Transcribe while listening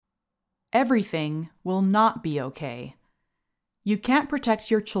Everything will not be okay. You Can't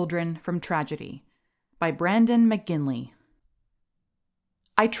Protect Your Children from Tragedy by Brandon Mcginley.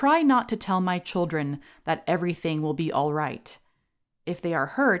 I try not to tell my children that everything will be all right. If they are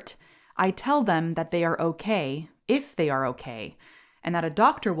hurt, I tell them that they are okay if they are okay, and that a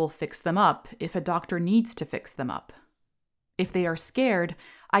doctor will fix them up if a doctor needs to fix them up. If they are scared,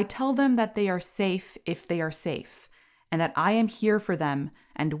 I tell them that they are safe if they are safe, and that I am here for them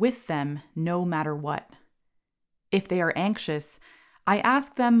and with them no matter what. If they are anxious, I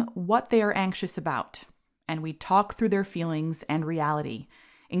ask them what they are anxious about, and we talk through their feelings and reality,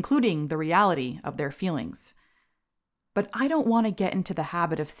 including the reality of their feelings. But I don't want to get into the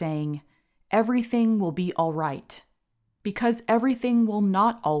habit of saying, everything will be all right, because everything will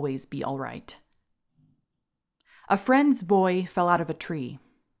not always be all right. A friend's boy fell out of a tree.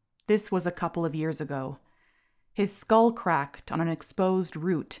 This was a couple of years ago. His skull cracked on an exposed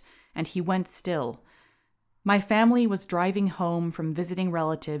root, and he went still. My family was driving home from visiting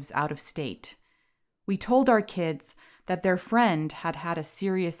relatives out of state. We told our kids that their friend had had a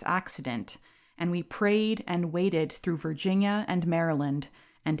serious accident, and we prayed and waited through Virginia and Maryland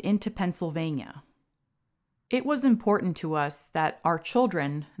and into Pennsylvania. It was important to us that our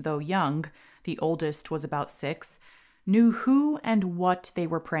children, though young, the oldest was about 6, knew who and what they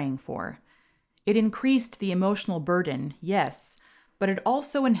were praying for. It increased the emotional burden, yes, but it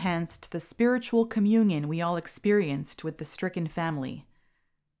also enhanced the spiritual communion we all experienced with the stricken family.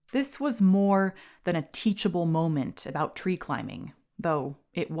 This was more than a teachable moment about tree climbing, though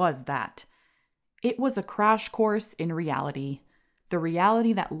it was that. It was a crash course in reality, the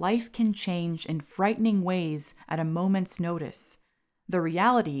reality that life can change in frightening ways at a moment's notice, the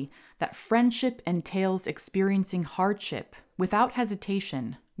reality that friendship entails experiencing hardship without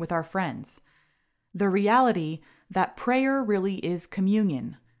hesitation with our friends, the reality that prayer really is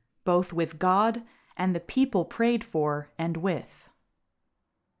communion, both with God and the people prayed for and with.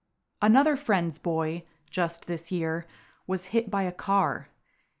 Another friend's boy, just this year, was hit by a car.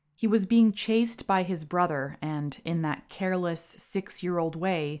 He was being chased by his brother and, in that careless 6-year-old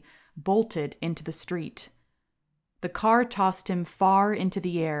way, bolted into the street. The car tossed him far into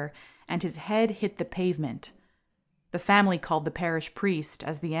the air, and his head hit the pavement. The family called the parish priest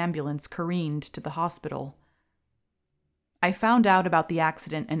as the ambulance careened to the hospital. I found out about the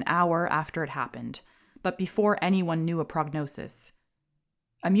accident an hour after it happened, but before anyone knew a prognosis.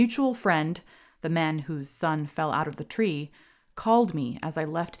 A mutual friend, the man whose son fell out of the tree, called me as I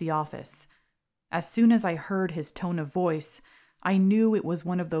left the office. As soon as I heard his tone of voice, I knew it was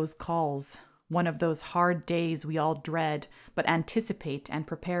one of those calls, one of those hard days we all dread but anticipate and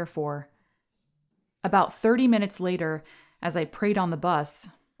prepare for. About 30 minutes later, as I prayed on the bus,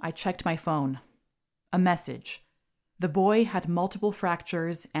 I checked my phone. A message. The boy had multiple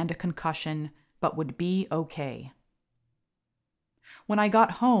fractures and a concussion, but would be okay. When I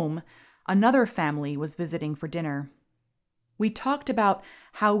got home, another family was visiting for dinner. We talked about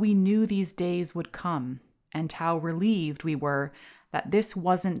how we knew these days would come and how relieved we were that this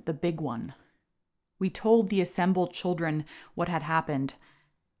wasn't the big one. We told the assembled children what had happened.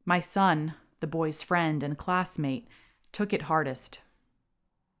 My son, the boy's friend and classmate, took it hardest.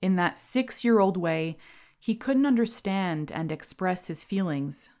 In that 6-year-old way, he couldn't understand and express his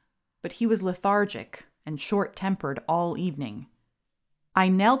feelings, but he was lethargic and short-tempered all evening. I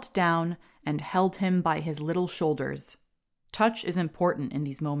knelt down and held him by his little shoulders. Touch is important in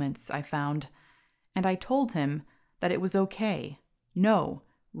these moments, I found, and I told him that it was okay, no,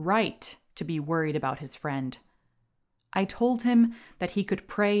 right, to be worried about his friend. I told him that he could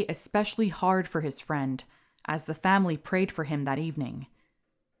pray especially hard for his friend, as the family prayed for him that evening.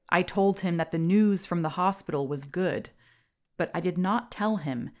 I told him that the news from the hospital was good, but I did not tell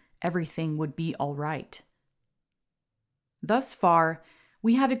him everything would be all right. Thus far,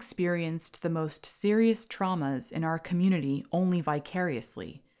 we have experienced the most serious traumas in our community only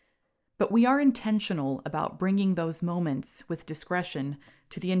vicariously, but we are intentional about bringing those moments with discretion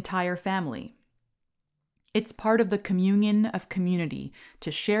to the entire family. It's part of the communion of community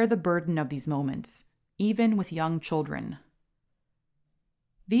to share the burden of these moments, even with young children.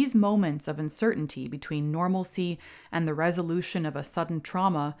 These moments of uncertainty between normalcy and the resolution of a sudden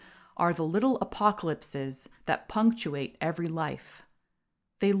trauma are the little apocalypses that punctuate every life.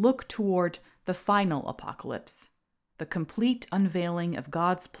 They look toward the final apocalypse, the complete unveiling of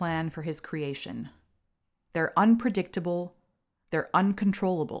God's plan for his creation. They're unpredictable, they're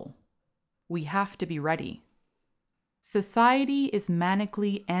uncontrollable. We have to be ready. Society is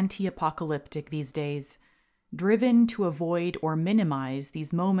manically anti-apocalyptic these days, driven to avoid or minimize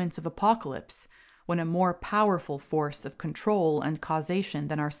these moments of apocalypse when a more powerful force of control and causation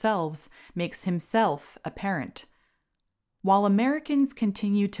than ourselves makes himself apparent. While Americans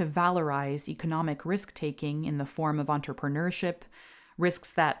continue to valorize economic risk-taking in the form of entrepreneurship,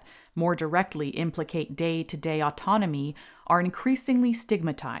 risks that more directly implicate day-to-day autonomy are increasingly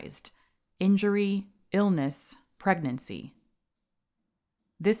stigmatized: injury, illness, pregnancy.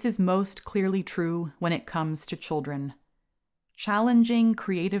 This is most clearly true when it comes to children. Challenging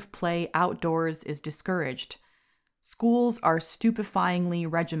creative play outdoors is discouraged. Schools are stupefyingly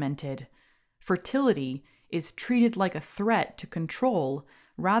regimented. Fertility is treated like a threat to control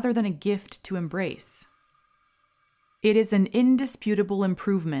rather than a gift to embrace. It is an indisputable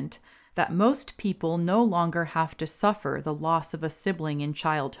improvement that most people no longer have to suffer the loss of a sibling in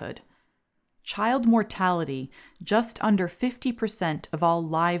childhood. Child mortality, just under 50% of all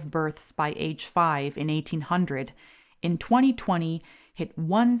live births by age 5 in 1800, in 2020 hit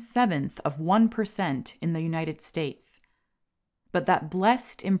 1/7% in the United States. But that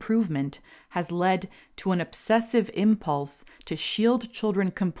blessed improvement has led to an obsessive impulse to shield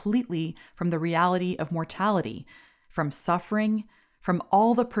children completely from the reality of mortality, from suffering, from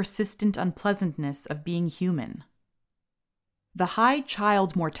all the persistent unpleasantness of being human. The high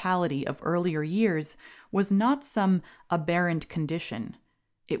child mortality of earlier years was not some aberrant condition.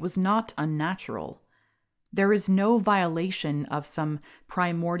 It was not unnatural. There is no violation of some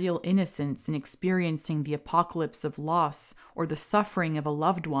primordial innocence in experiencing the apocalypse of loss or the suffering of a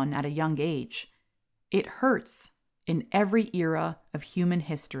loved one at a young age. It hurts in every era of human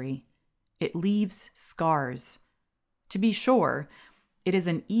history. It leaves scars. To be sure, it is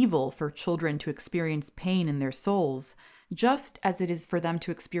an evil for children to experience pain in their souls, just as it is for them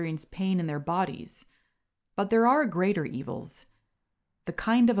to experience pain in their bodies. But there are greater evils. The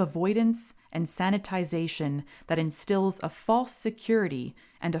kind of avoidance and sanitization that instills a false security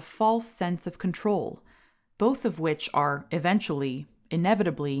and a false sense of control, both of which are eventually,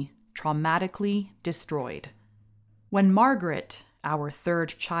 inevitably, traumatically destroyed. When Margaret, our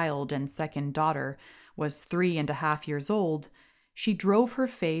third child and second daughter, was 3.5 years old, she drove her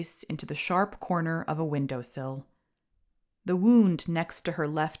face into the sharp corner of a windowsill. The wound next to her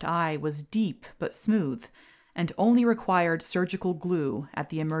left eye was deep but smooth, and only required surgical glue at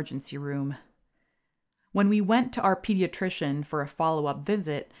the emergency room. When we went to our pediatrician for a follow-up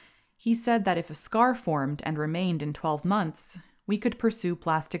visit, he said that if a scar formed and remained in 12 months, we could pursue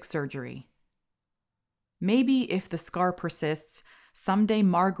plastic surgery. Maybe if the scar persists, someday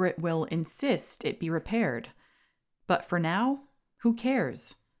Margaret will insist it be repaired. But for now, who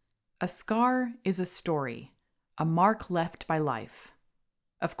cares? A scar is a story, a mark left by life.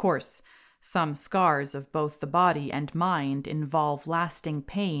 Of course, some scars of both the body and mind involve lasting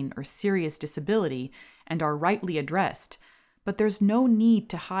pain or serious disability and are rightly addressed, but there's no need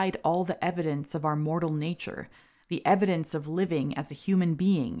to hide all the evidence of our mortal nature, the evidence of living as a human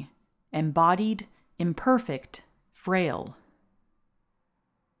being, embodied, imperfect, frail.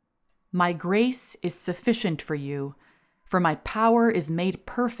 My grace is sufficient for you, for my power is made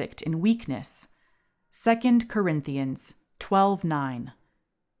perfect in weakness. 2 Corinthians 12:9.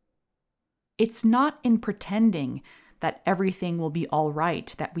 It's not in pretending that everything will be all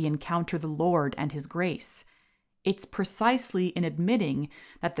right that we encounter the Lord and His grace. It's precisely in admitting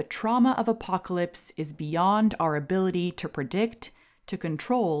that the trauma of apocalypse is beyond our ability to predict, to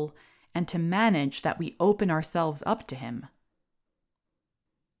control, and to manage that we open ourselves up to Him.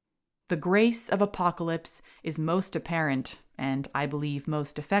 The grace of apocalypse is most apparent, and I believe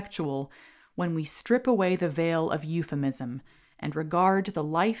most effectual, when we strip away the veil of euphemism and regard the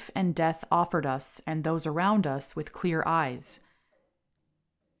life and death offered us and those around us with clear eyes.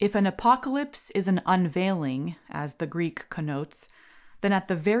 If an apocalypse is an unveiling, as the Greek connotes, then at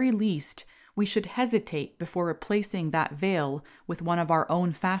the very least we should hesitate before replacing that veil with one of our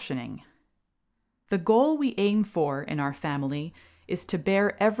own fashioning. The goal we aim for in our family is to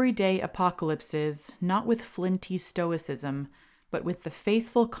bear everyday apocalypses not with flinty stoicism, but with the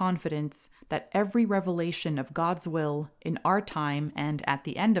faithful confidence that every revelation of God's will in our time and at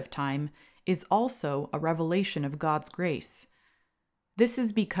the end of time is also a revelation of God's grace. This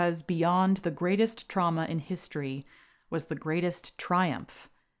is because beyond the greatest trauma in history was the greatest triumph.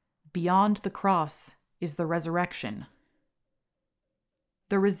 Beyond the cross is the resurrection.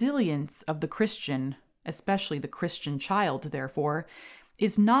 The resilience of the Christian, especially the Christian child, therefore,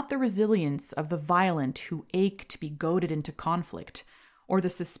 is not the resilience of the violent who ache to be goaded into conflict, or the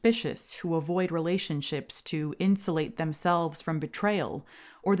suspicious who avoid relationships to insulate themselves from betrayal,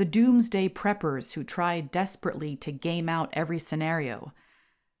 or the doomsday preppers who try desperately to game out every scenario.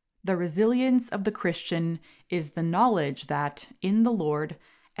 The resilience of the Christian is the knowledge that, in the Lord,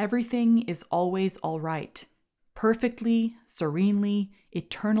 everything is always all right, perfectly, serenely,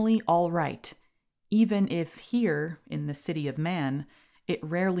 eternally all right, even if here, in the city of man, it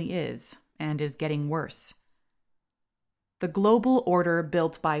rarely is, and is getting worse. The global order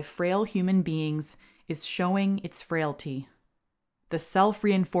built by frail human beings is showing its frailty. The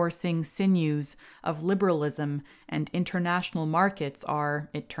self-reinforcing sinews of liberalism and international markets are,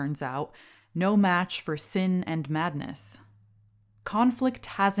 it turns out, no match for sin and madness. Conflict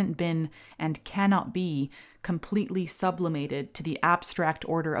hasn't been and cannot be completely sublimated to the abstract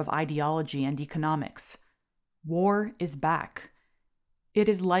order of ideology and economics. War is back. It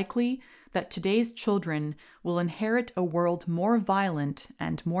is likely that today's children will inherit a world more violent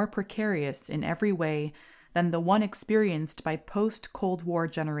and more precarious in every way than the one experienced by post-Cold War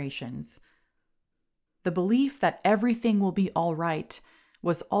generations. The belief that everything will be all right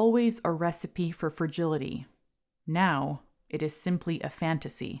was always a recipe for fragility. Now, it is simply a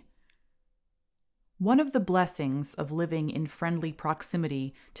fantasy. One of the blessings of living in friendly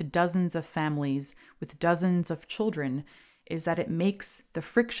proximity to dozens of families with dozens of children is that it makes the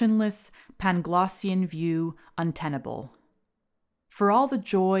frictionless Panglossian view untenable. For all the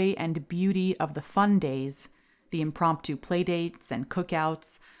joy and beauty of the fun days, the impromptu playdates and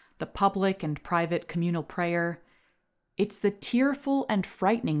cookouts, the public and private communal prayer, it's the tearful and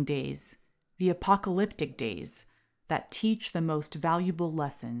frightening days, the apocalyptic days, that teach the most valuable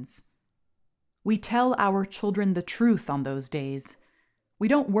lessons. We tell our children the truth on those days. We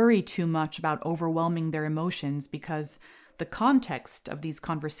don't worry too much about overwhelming their emotions because the context of these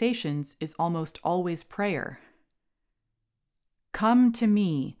conversations is almost always prayer. Come to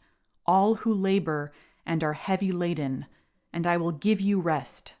me, all who labor and are heavy laden, and I will give you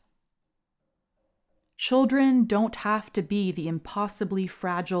rest. Children don't have to be the impossibly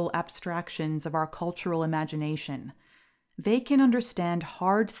fragile abstractions of our cultural imagination. They can understand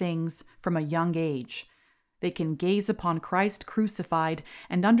hard things from a young age. They can gaze upon Christ crucified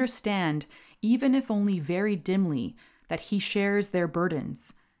and understand, even if only very dimly, that he shares their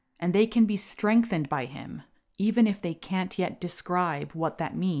burdens, and they can be strengthened by him, even if they can't yet describe what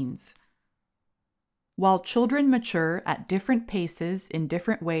that means. While children mature at different paces in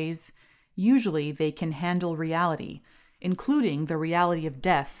different ways, usually they can handle reality, including the reality of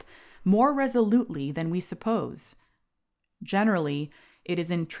death, more resolutely than we suppose. Generally, it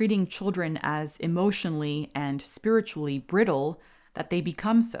is in treating children as emotionally and spiritually brittle that they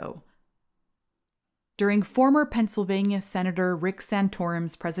become so. During former Pennsylvania Senator Rick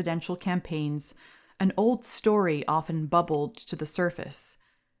Santorum's presidential campaigns, an old story often bubbled to the surface.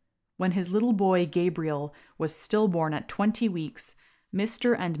 When his little boy Gabriel was stillborn at 20 weeks,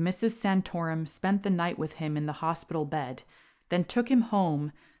 Mr. and Mrs. Santorum spent the night with him in the hospital bed, then took him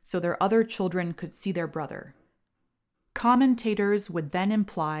home so their other children could see their brother. Commentators would then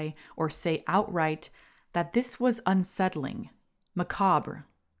imply or say outright that this was unsettling, macabre,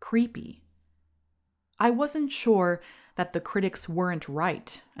 creepy. I wasn't sure that the critics weren't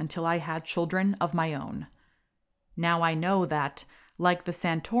right until I had children of my own. Now I know that, like the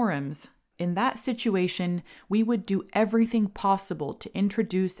Santorums, in that situation, we would do everything possible to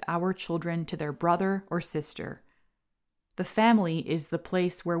introduce our children to their brother or sister. The family is the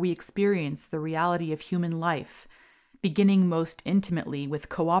place where we experience the reality of human life, beginning most intimately with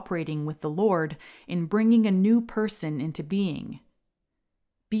cooperating with the Lord in bringing a new person into being.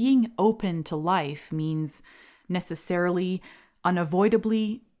 Being open to life means necessarily,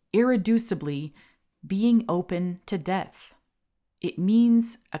 unavoidably, irreducibly being open to death. It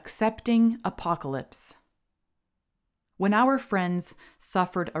means accepting apocalypse. When our friends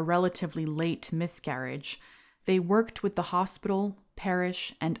suffered a relatively late miscarriage, they worked with the hospital,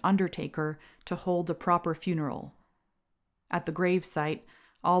 parish, and undertaker to hold a proper funeral. At the gravesite,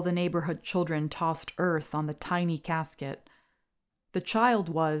 all the neighborhood children tossed earth on the tiny casket. The child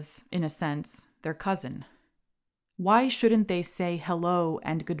was, in a sense, their cousin. Why shouldn't they say hello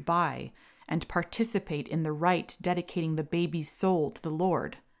and goodbye and participate in the rite dedicating the baby's soul to the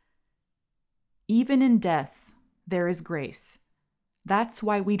Lord? Even in death, there is grace. That's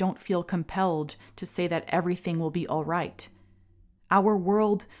why we don't feel compelled to say that everything will be all right. Our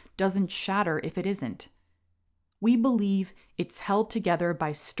world doesn't shatter if it isn't. We believe it's held together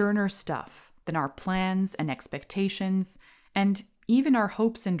by sterner stuff than our plans and expectations, and even our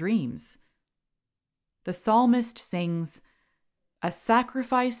hopes and dreams. The psalmist sings, "A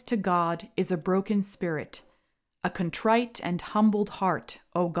sacrifice to God is a broken spirit, a contrite and humbled heart,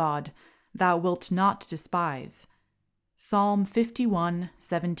 O God, thou wilt not despise." Psalm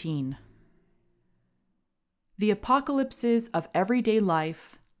 51:17. The apocalypses of everyday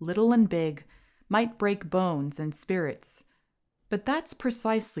life, little and big, might break bones and spirits, But that's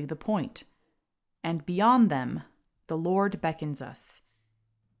precisely the point. And beyond them, the Lord beckons us.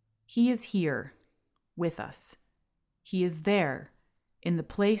 He is here, with us. He is there, in the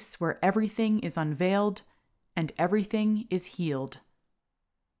place where everything is unveiled and everything is healed.